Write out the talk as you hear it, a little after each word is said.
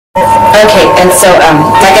Okay, and so,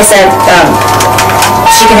 like I said,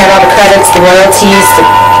 she can have all the credits, the royalties, the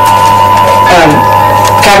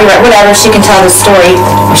copyright, whatever. She can tell the story.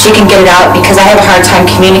 She can get it out because I have a hard time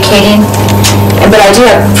communicating. But I do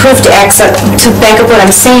have proof to back up what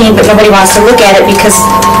I'm saying, but nobody wants to look at it because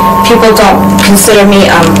people don't consider me,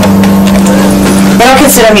 they don't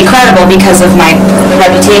consider me credible because of my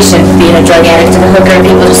reputation, being a drug addict and a hooker.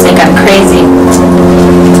 People just think I'm crazy.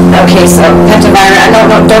 Okay, so Pentavira, I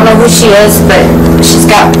don't know who she is, but she's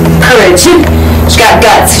got courage. She's got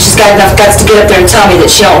guts. She's got enough guts to get up there and tell me that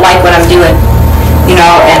she don't like what I'm doing. You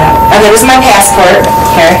know, and okay, this is my passport.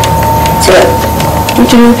 Here, to it.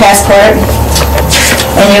 Passport.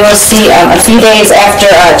 And you will see a few days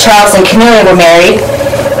after Charles and Camilla were married,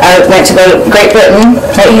 I went to go to Great Britain,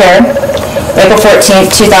 right here, April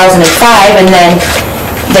 14th, 2005, and then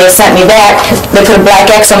they sent me back. They put a black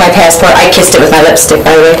X on my passport. I kissed it with my lipstick,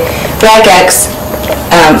 by the way. Black X.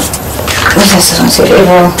 What is this? Let's see,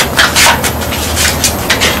 April.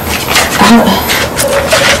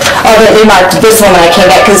 Oh, they marked this one when I came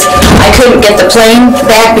back because I couldn't get the plane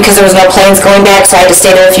back because there was no planes going back, so I had to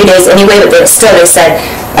stay there a few days anyway, but they said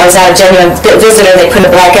I was not a genuine visitor. They put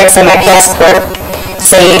a black X on my passport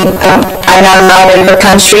saying I'm not allowed in her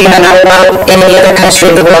country and I'm not allowed in any other country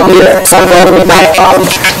in the world either, so I'm going to be my phone.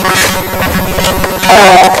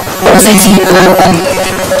 What was I saying?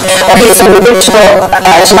 Okay, so the ritual,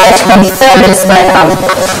 July 23rd is when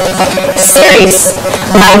Ceres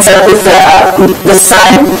lines up with the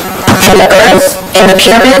sun and the earth and the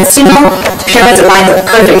pyramids, you know? The pyramids are lined up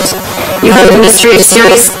perfect. You heard the mystery of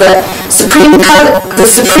Ceres, the Supreme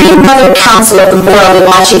Mother Council of the world in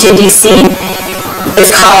Washington, D.C.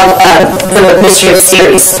 is called the mystery of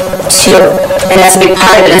Ceres, too. And that's a big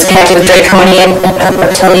part of it. It's connected with Draconian and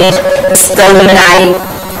Reptilian, the Illuminati.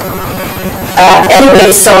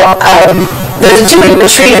 Anyway, so there's a two-week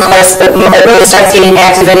retreat, of course, but it really starts getting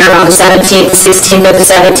active in around the 17th, 16th to the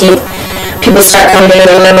 17th. People start coming in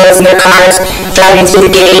their limos and their cars, driving through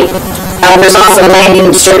the gate. There's also a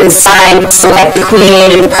landing strip inside, so like the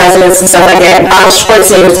Queen and the presidents and stuff like that. Arnold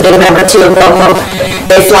Schwarzenegger's a big member too of Boho.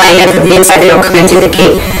 They fly in from the inside, they don't come in through the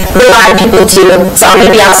gate. But a lot of people do. So I'm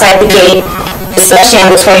going to be outside the gate, especially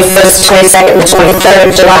on the 21st, 22nd, and 23rd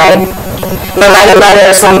of July. Or write a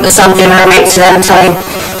letter or something, or write to them telling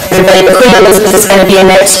everybody, but Queen Elizabeth is going to be in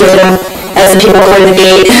there too, as the people go to the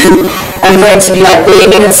gate. I'm going to be like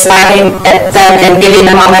waving and smiling at them and giving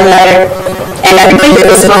them all my letter. And everybody that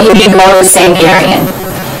was going to be going to Sangarian.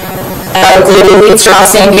 Global leads are all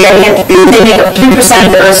Sangarian. They make up 3%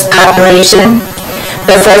 of the Earth's population.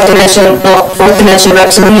 They're fourth dimension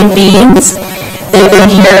reptilian beings. They've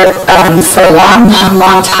been here for a long,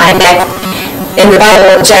 long time. In the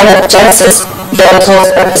Bible, Genesis, the tools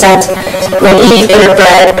represent when Eve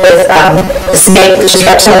interbred with the snake, which is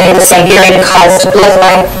reptilian, the Sangarian, caused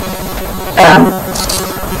bloodline.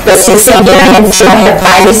 But since Sangarians don't have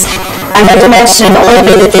bodies on that dimension, the only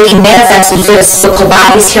way that they can manifest in physical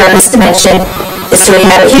bodies here on this dimension is to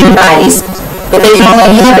inhabit human bodies. But they can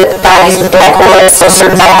only inhabit bodies with black auras, so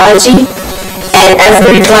certain biology. And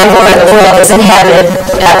every black aura in the world is inhabited,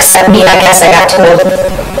 except me, I guess I got told.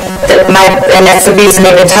 And that's the reason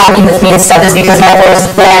they've been talking with me and stuff, is because my aura is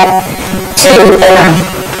black too. And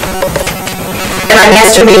my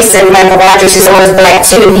master Mason, Michael Rogers, is always black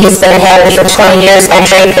too, and he's been inhabited for 20 years by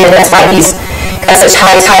drinking, and that's why he's got such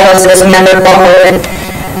high titles as a member of Boho and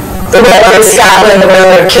the River of Scotland, the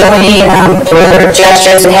River of Kilkenny, the River of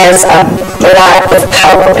Gestures, and has a lot of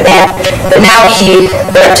power over that. But now the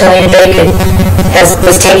reptilian Drake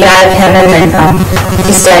was taken out of him, and then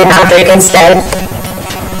he's dead now. Drake instead.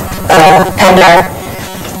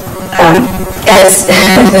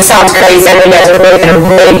 It sounds crazy. I mean, guys are really going to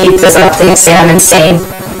really beat this up and say I'm insane.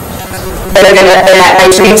 But my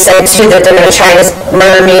dream said too that they're going to try to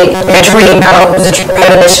murder me. My dream, it was a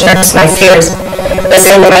premonition, it's my fears. But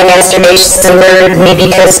saying that my master Mason murdered me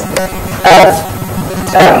because of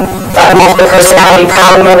a multiple personality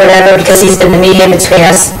problem or whatever, because he's been the medium between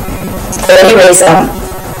us. But anyways,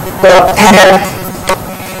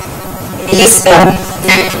 he's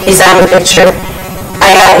out of the picture.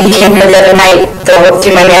 He came here the other night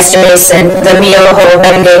through my master Mason. The meal whole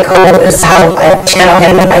 7-day code is how I channel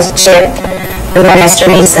him in my shit with my master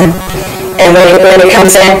Mason. And when he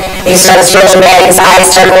comes in, he starts feeling bad. His eyes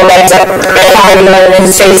start going back up, and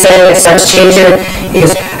his face and it starts changing. He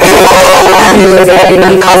goes, he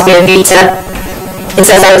calls me a Vita. He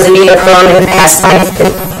says I was a Vita clone in the past life.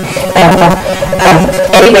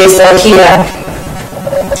 Anyways, he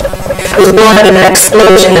was born in an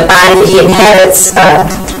explosion. The body that he inherits,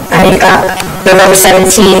 I think November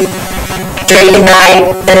 17th, straight at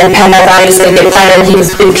night, and then Penn, I thought he was going to get fired. He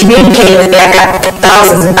was communicating with me. I got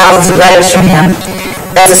thousands and thousands of letters from him.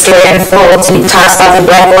 That's a story unfolds. He talks about the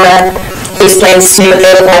black woman. He explains to me what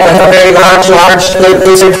they look like with a very large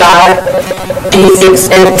lizard dog. And he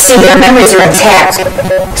thinks, and see, their memories are intact.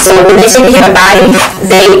 So when they take the human body,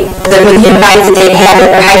 the human bodies that they have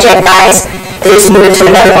that are hijacked bodies, they just move to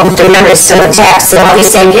another one with their memories still intact. So all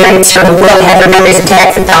these same parents from the world have their memories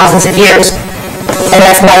intact for thousands of years. And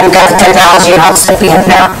that's why we've got the technology and all the stuff we have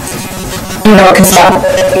now. You know, because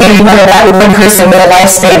you know that one person with a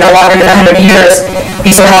lifespan of longer than 100 years, we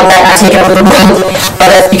somehow that not take over the world, but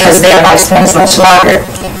that's because their lifespan is much longer.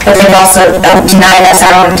 But they've also denied us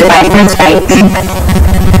our own divine birthright.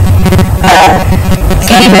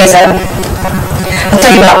 Anyways, I'll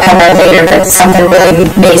tell you about Penn later, but something really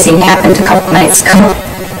amazing happened a couple nights ago.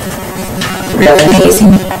 Really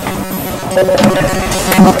amazing.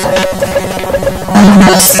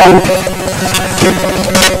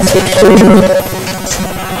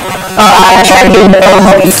 I tried to do the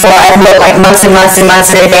home before. I looked like months and months and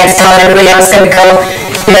months in advance telling everybody I was going to go.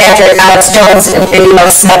 You know, after Alex Jones, you know,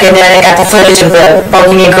 snuck in there and I got the footage of the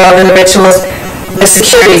Bohemian Grove and the rituals. The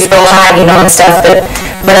security's real high, you know, and stuff, but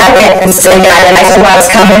when I went and said that, and I said I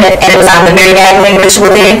was coming, and it was on the Mary Magdalene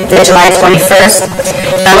ritual day, the July 21st.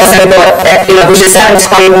 I wasn't going to go up there, you know, it was just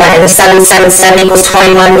 721, and the 777 equals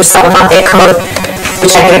 21, which is something about that code,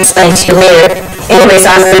 which I can explain to you later. Anyways,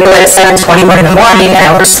 I was going to go at 7:21 in the morning, and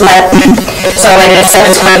I overslept. So I went at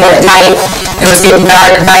 7:21 at night. It was getting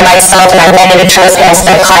dark by myself, and I landed a trespass.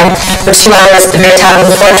 I climbed for 2 hours to the very top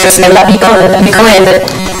of the fortress, and they let me go in,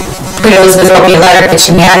 but it was the open letter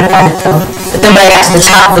pitching me out of it, though. But then when I got to the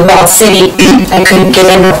top of the walled city, I couldn't get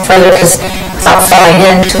in no further because without falling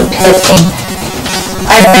into a pit.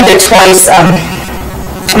 I've been there twice. I'm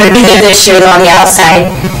going to be there this year on the outside.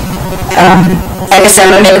 Like I said,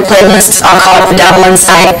 I'm going to make a playlist. I'll call it The Devil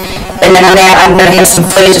Inside. And then on that, I'm going to have some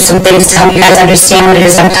footage of some things to help you guys understand what it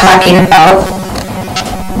is I'm talking about.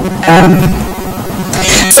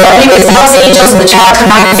 So anyways, the Hells Angels and the child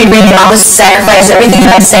pornography ring and all this sacrifice, everything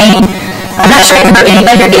that I'm saying, I'm not trying to hurt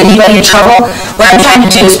anybody or get anybody in trouble. What I'm trying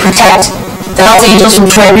to do is protect the Hells Angels from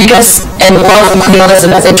Troy Regis and the world from Queen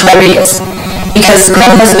Elizabeth and Troy Regis. Because Queen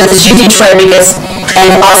Elizabeth is using Troy Regis,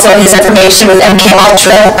 and also his information with MK4,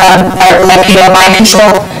 like, you know, mind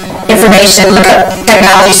control information, look up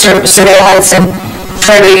technology surveillance, and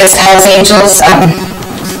Troy Regis, Hells Angels,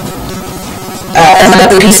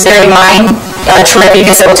 another piece of their mind. Troy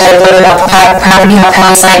Regis will tell you a little about the property, how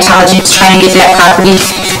Scientology is trying to get that property,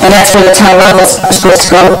 and that's where the 10 levels are supposed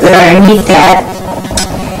to go, that are underneath that.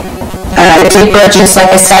 The Big Burgess,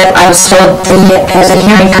 like I said, I was told that has a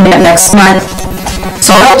hearing coming up next month.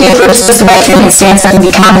 So I hope you approve this about human stance on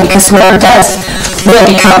becoming, because whoever does will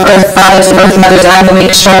become Earth Fathers and Earth Mothers. I will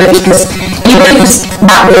make sure that, because anybody who's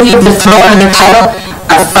not really able to throw on their title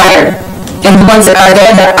are fired. And the ones that are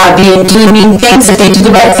there that are doing things, that they do the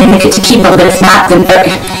right thing, they get to keep them, but if not, then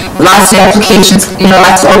lots of applications, you know,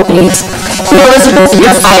 lots of openings. Queen Elizabeth,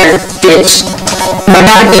 you're fired, bitch. You're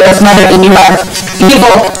not a good Earth Mother, and you are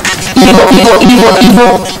evil, evil, evil, evil,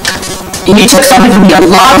 evil. And you took something from me a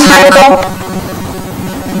long time ago,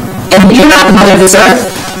 and you're not the mother of this earth.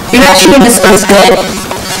 You're not treating this earth good.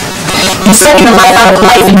 You're sucking the life out of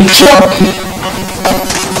life, and you killed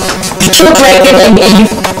Reagan, and you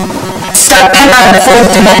stuck Penn out of the fourth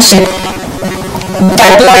dimension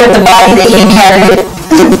by blood of the body that he inherited.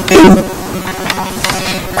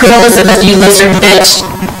 Queen Elizabeth, you lizard bitch.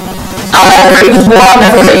 I'll never agree with war, I'll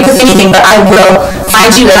never agree with anything, but I will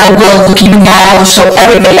find you and I will look you in the eye. I will show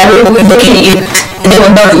everybody, everyone looking at you, and they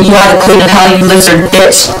will know that you are the queen of hell, you lizard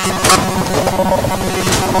bitch.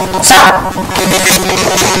 Stop.